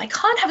bisexual, I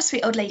can't have a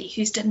sweet old lady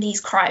who's done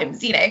these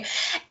crimes,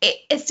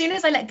 as soon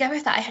as I let go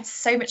of that, I had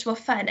so much more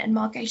fun, and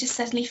Margot just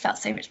suddenly felt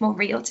so much more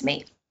real to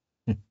me.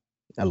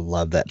 I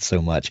love that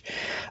so much.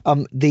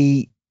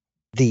 The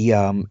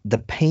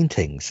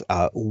paintings,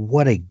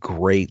 what a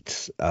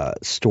great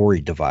story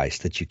device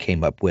that you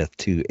came up with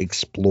to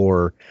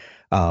explore,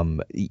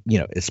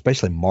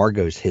 especially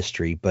Margot's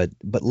history, but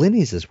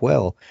Lenny's as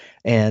well.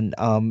 And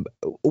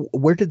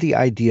where did the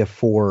idea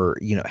for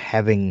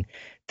having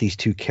these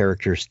two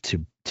characters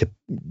to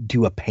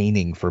do a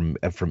painting from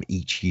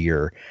each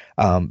year,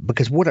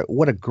 because what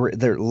a great,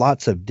 there are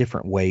lots of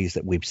different ways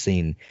that we've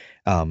seen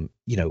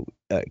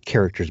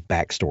characters'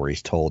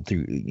 backstories told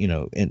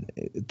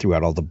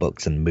throughout all the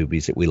books and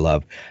movies that we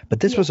love, but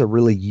this was a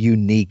really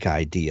unique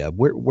idea.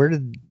 Where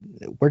did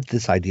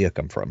this idea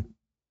come from?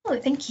 Oh,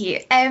 thank you.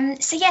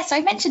 So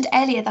I mentioned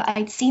earlier that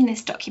I'd seen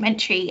this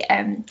documentary.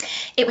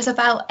 It was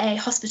about a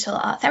hospital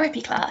art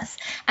therapy class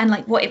and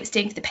like what it was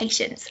doing for the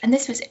patients. And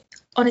this was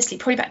honestly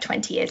probably about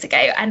 20 years ago,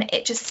 and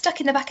it just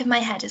stuck in the back of my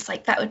head as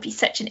like that would be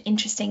such an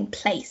interesting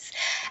place,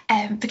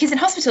 because in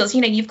hospitals,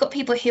 you've got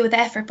people who are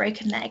there for a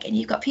broken leg, and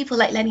you've got people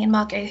like Lenny and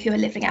Margot who are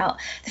living out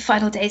the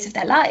final days of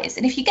their lives.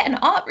 And if you get an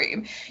art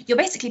room, you're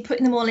basically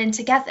putting them all in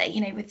together,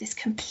 with this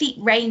complete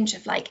range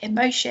of like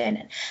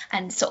emotion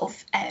and sort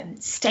of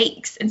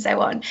stakes and so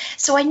on.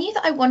 So I knew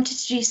that I wanted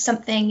to do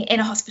something in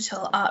a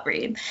hospital art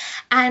room,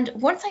 and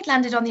once I'd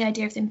landed on the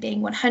idea of them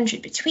being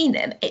 100 between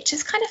them, it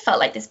just kind of felt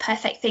like this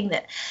perfect thing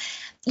that,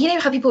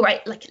 how people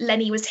write like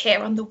Lenny was here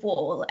on the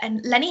wall,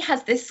 and Lenny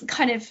has this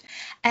kind of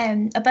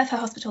above her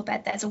hospital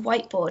bed there's a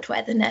whiteboard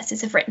where the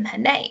nurses have written her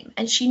name,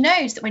 and she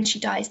knows that when she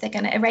dies they're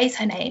going to erase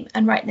her name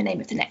and write the name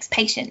of the next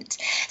patient.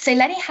 So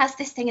Lenny has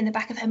this thing in the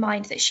back of her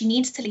mind that she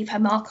needs to leave her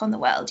mark on the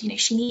world.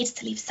 She needs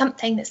to leave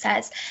something that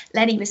says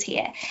Lenny was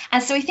here.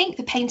 And so I think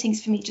the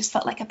paintings for me just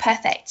felt like a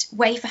perfect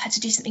way for her to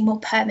do something more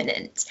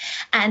permanent,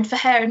 and for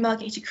her and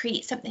Margot to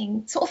create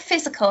something sort of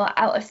physical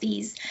out of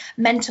these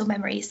mental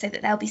memories, so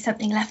that there'll be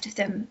something left of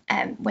them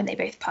when they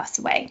both pass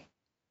away.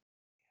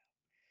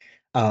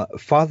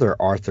 Father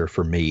Arthur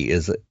for me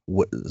is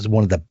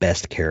one of the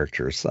best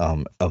characters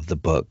of the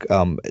book.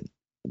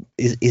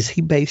 Is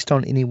he based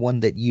on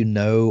anyone that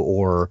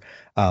or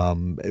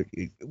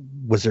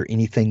was there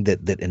anything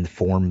that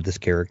informed this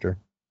character?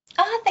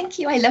 Oh, thank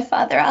you. I love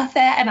Father Arthur,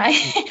 and I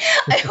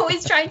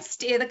always try and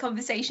steer the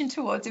conversation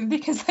towards him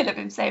because I love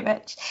him so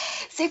much.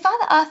 So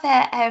Father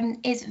Arthur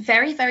is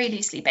very, very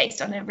loosely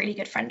based on a really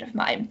good friend of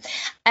mine.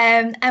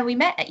 And we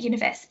met at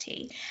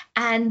university.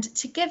 And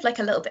to give like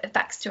a little bit of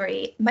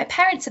backstory, my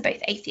parents are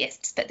both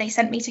atheists, but they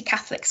sent me to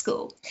Catholic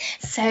school.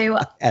 So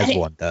as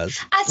one does.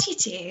 As you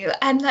do.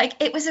 And like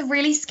it was a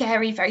really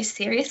scary, very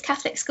serious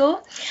Catholic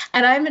school.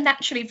 And I'm a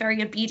naturally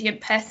very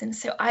obedient person.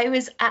 So I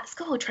was at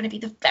school trying to be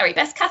the very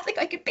best Catholic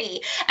I could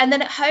be. And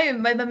then at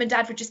home, my mum and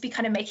dad would just be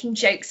kind of making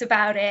jokes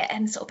about it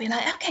and sort of being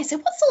like, okay, so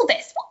what's all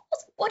this?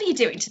 What are you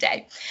doing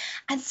today?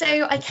 And so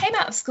I came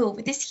out of school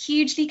with this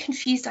hugely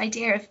confused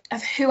idea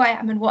of who I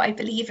am and what I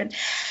believe and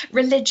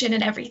religion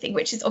and everything,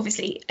 which is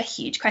obviously a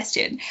huge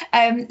question.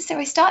 So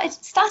I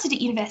started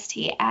at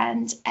university,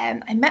 and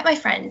I met my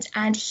friend,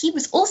 and he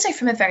was also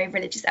from a very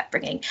religious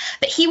upbringing,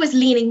 but he was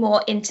leaning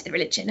more into the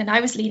religion, and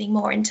I was leaning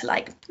more into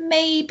like,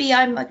 maybe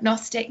I'm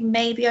agnostic,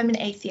 maybe I'm an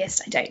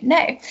atheist, I don't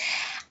know.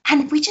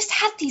 And we just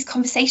had these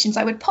conversations.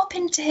 I would pop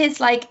into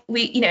his,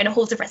 in a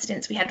halls of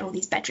residence, we had all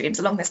these bedrooms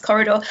along this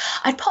corridor.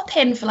 I'd pop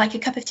in for like a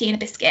cup of tea and a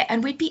biscuit,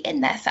 and we'd be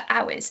in there for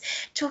hours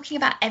talking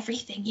about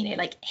everything.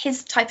 Like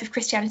his type of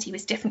Christianity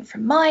was different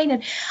from mine,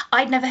 and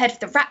I'd never heard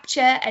of the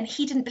rapture, and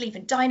he didn't believe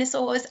in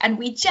dinosaurs. And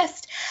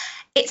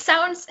it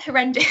sounds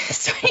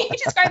horrendous when you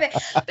describe it,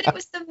 but it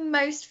was the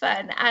most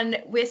fun,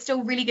 and we're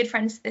still really good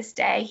friends to this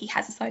day. He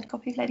has a signed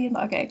copy of Lenny and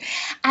Margot.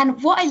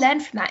 And what I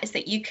learned from that is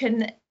that you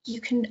can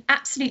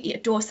absolutely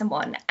adore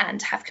someone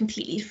and have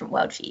completely different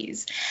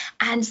worldviews.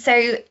 And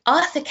so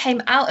Arthur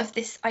came out of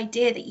this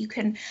idea that you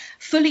can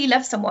fully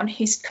love someone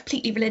who's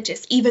completely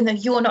religious, even though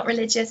you're not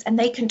religious, and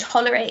they can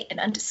tolerate and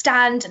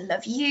understand and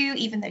love you,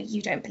 even though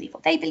you don't believe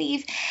what they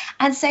believe.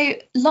 And so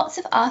lots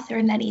of Arthur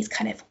and Lenny's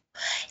kind of,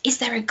 is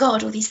there a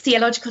God, or these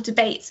theological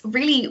debates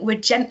really were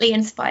gently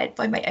inspired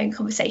by my own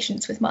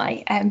conversations with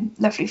my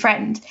lovely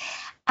friend.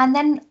 And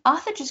then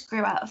Arthur just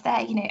grew out of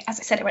there. As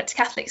I said, I went to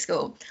Catholic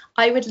school.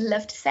 I would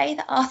love to say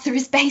that Arthur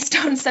is based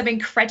on some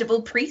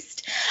incredible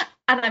priest,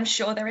 and I'm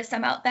sure there are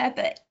some out there,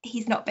 but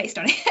he's not based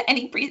on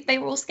any priest. They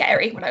were all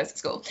scary when I was at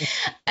school.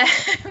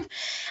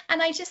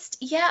 And I just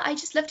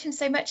loved him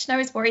so much, and I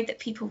was worried that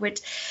people would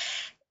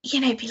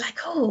be like,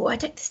 oh,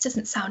 this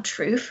doesn't sound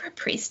true for a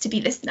priest to be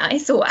this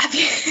nice, or what have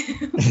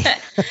you.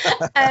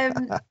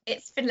 But,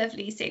 it's been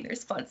lovely seeing the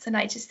response, and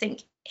I just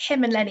think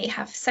him and Lenny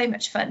have so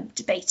much fun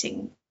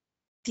debating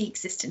the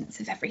existence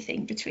of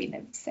everything between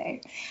them. So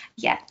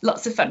yeah,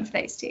 lots of fun for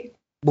those two.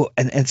 Well,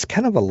 and it's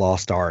kind of a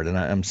lost art, and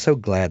I'm so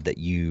glad that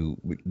you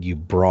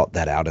brought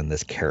that out in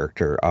this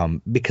character,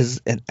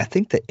 because I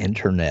think the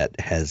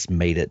internet has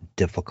made it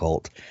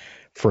difficult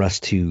for us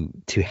to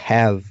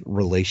have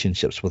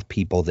relationships with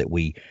people that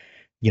we,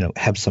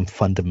 have some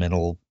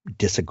fundamental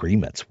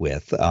disagreements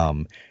with.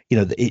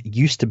 It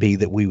used to be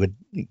that we would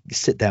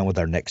sit down with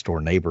our next door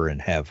neighbor and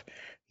have,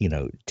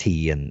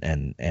 tea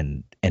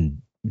and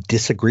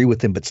disagree with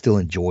them but still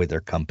enjoy their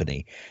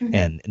company. Mm-hmm.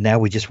 And now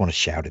we just want to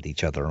shout at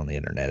each other on the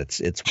internet.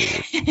 It's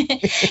weird.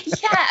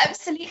 Yeah,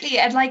 absolutely.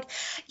 And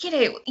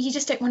you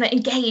just don't want to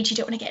engage, you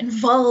don't want to get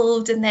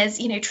involved, and there's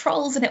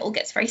trolls, and it all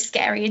gets very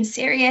scary and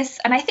serious.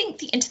 And I think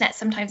the internet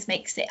sometimes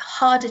makes it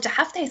harder to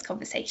have those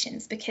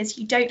conversations because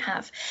you don't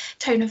have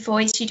tone of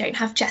voice, you don't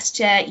have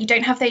gesture, you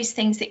don't have those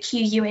things that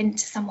cue you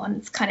into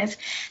someone's kind of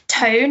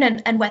tone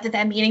and whether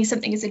they're meaning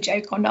something as a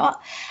joke or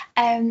not.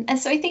 And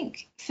so I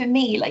think for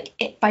me,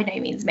 it by no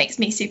means makes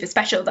me super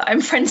special that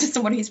I'm friends with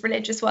someone who's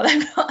religious while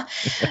I'm not.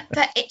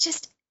 But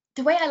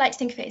the way I like to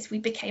think of it is we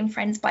became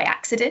friends by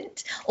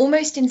accident,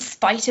 almost in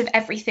spite of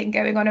everything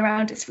going on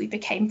around us. We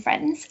became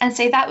friends. And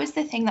so that was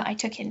the thing that I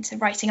took into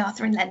writing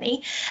Arthur and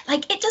Lenny.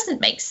 Like, it doesn't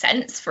make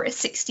sense for a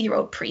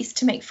 60-year-old priest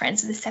to make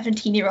friends with a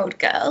 17-year-old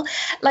girl.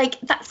 Like,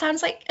 that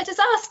sounds like a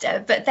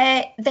disaster, but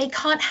they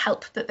can't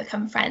help but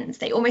become friends.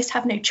 They almost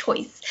have no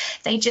choice.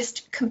 They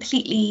just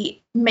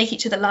completely make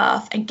each other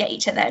laugh and get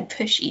each other and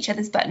push each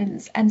other's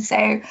buttons. And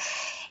so,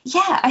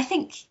 yeah, I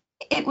think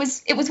it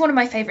was one of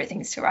my favorite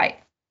things to write.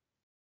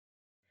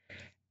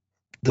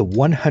 The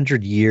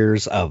 100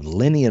 Years of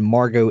Lenny and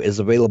Margot is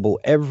available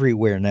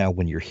everywhere now.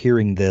 When you're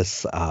hearing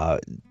this,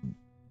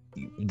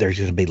 there's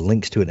going to be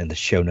links to it in the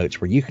show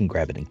notes where you can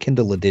grab it in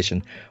Kindle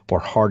edition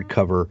or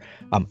hardcover.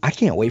 I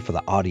can't wait for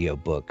the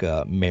audiobook,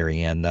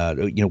 Marianne.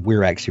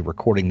 We're actually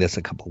recording this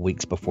a couple of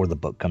weeks before the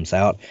book comes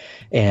out,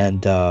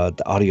 and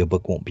the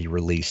audiobook won't be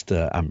released,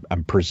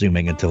 I'm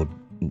presuming, until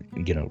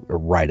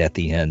right at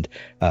the end,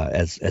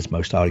 as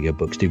most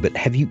audiobooks do. But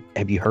have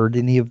you heard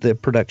any of the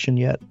production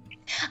yet?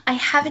 I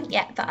haven't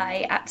yet, but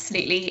I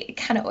absolutely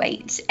cannot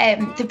wait.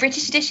 The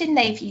British edition,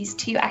 they've used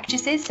 2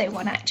 actresses, so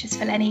 1 actress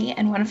for Lenny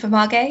and 1 for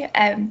Margot,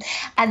 and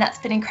that's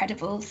been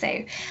incredible. So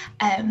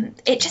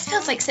it just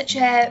feels like such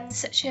a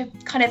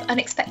kind of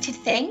unexpected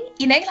thing,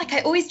 like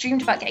I always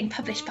dreamed about getting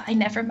published, but I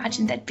never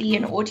imagined there'd be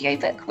an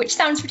audiobook, which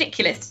sounds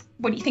ridiculous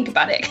when you think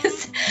about it,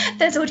 because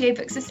there's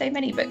audiobooks of so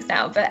many books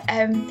now. But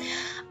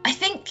I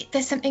think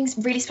there's something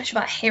really special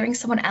about hearing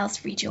someone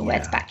else read your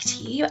words back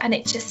to you, and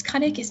it just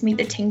kind of gives me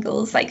the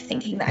tingles, like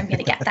thinking that I'm going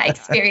to get that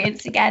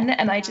experience again.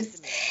 And I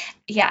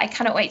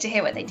cannot wait to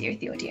hear what they do with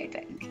the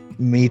audiobook.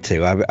 Me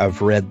too.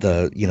 I've read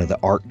the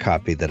art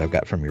copy that I've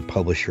got from your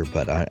publisher,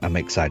 but I'm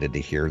excited to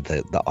hear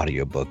the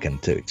audiobook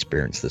and to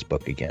experience this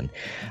book again.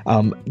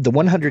 The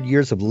 100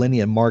 Years of Lenny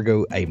and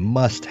Margot, a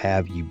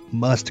must-have. You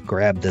must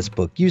grab this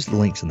book. Use the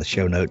links in the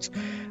show notes,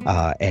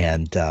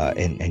 and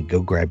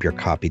go grab your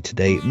copy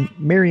today.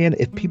 Marianne,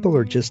 if people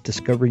are just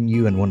discovering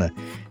you and want to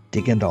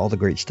dig into all the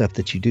great stuff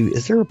that you do,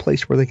 is there a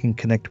place where they can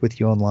connect with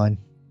you online?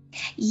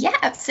 Yeah,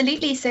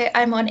 absolutely. So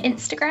I'm on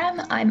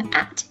Instagram. I'm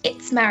at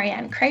It's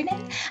Marianne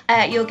Cronin.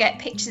 You'll get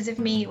pictures of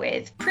me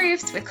with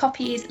proofs, with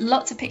copies,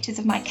 lots of pictures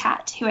of my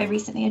cat, who I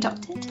recently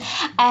adopted.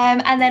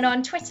 And then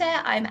on Twitter,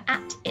 I'm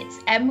at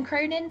It's M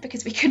Cronin,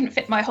 because we couldn't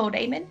fit my whole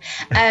name in.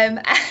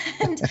 And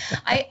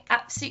I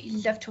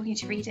absolutely love talking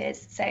to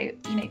readers. So,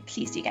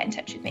 please do get in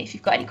touch with me if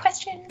you've got any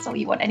questions or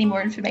you want any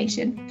more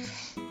information.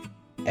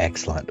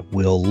 Excellent.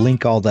 We'll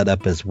link all that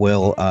up as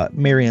well.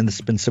 Marianne, this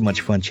has been so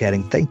much fun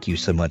chatting. Thank you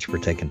so much for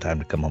taking time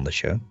to come on the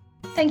show.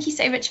 Thank you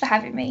so much for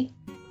having me.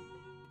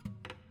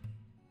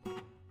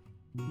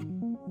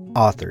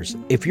 Authors,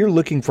 if you're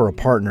looking for a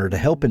partner to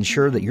help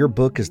ensure that your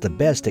book is the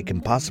best it can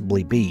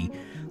possibly be,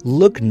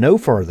 look no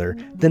further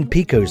than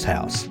Pico's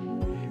House.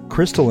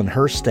 Crystal and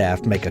her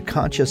staff make a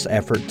conscious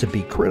effort to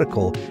be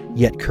critical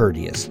yet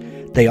courteous.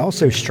 They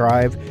also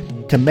strive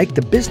to make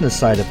the business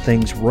side of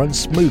things run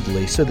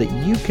smoothly so that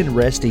you can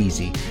rest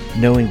easy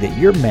knowing that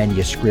your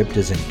manuscript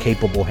is in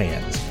capable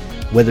hands.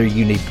 Whether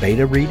you need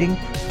beta reading,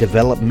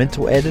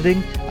 developmental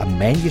editing, a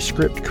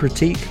manuscript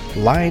critique,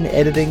 line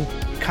editing,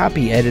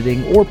 copy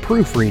editing, or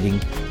proofreading,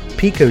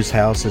 Pico's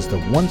House is the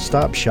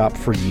one-stop shop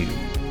for you.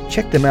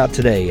 Check them out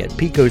today at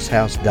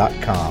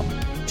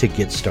picoshouse.com to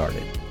get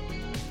started.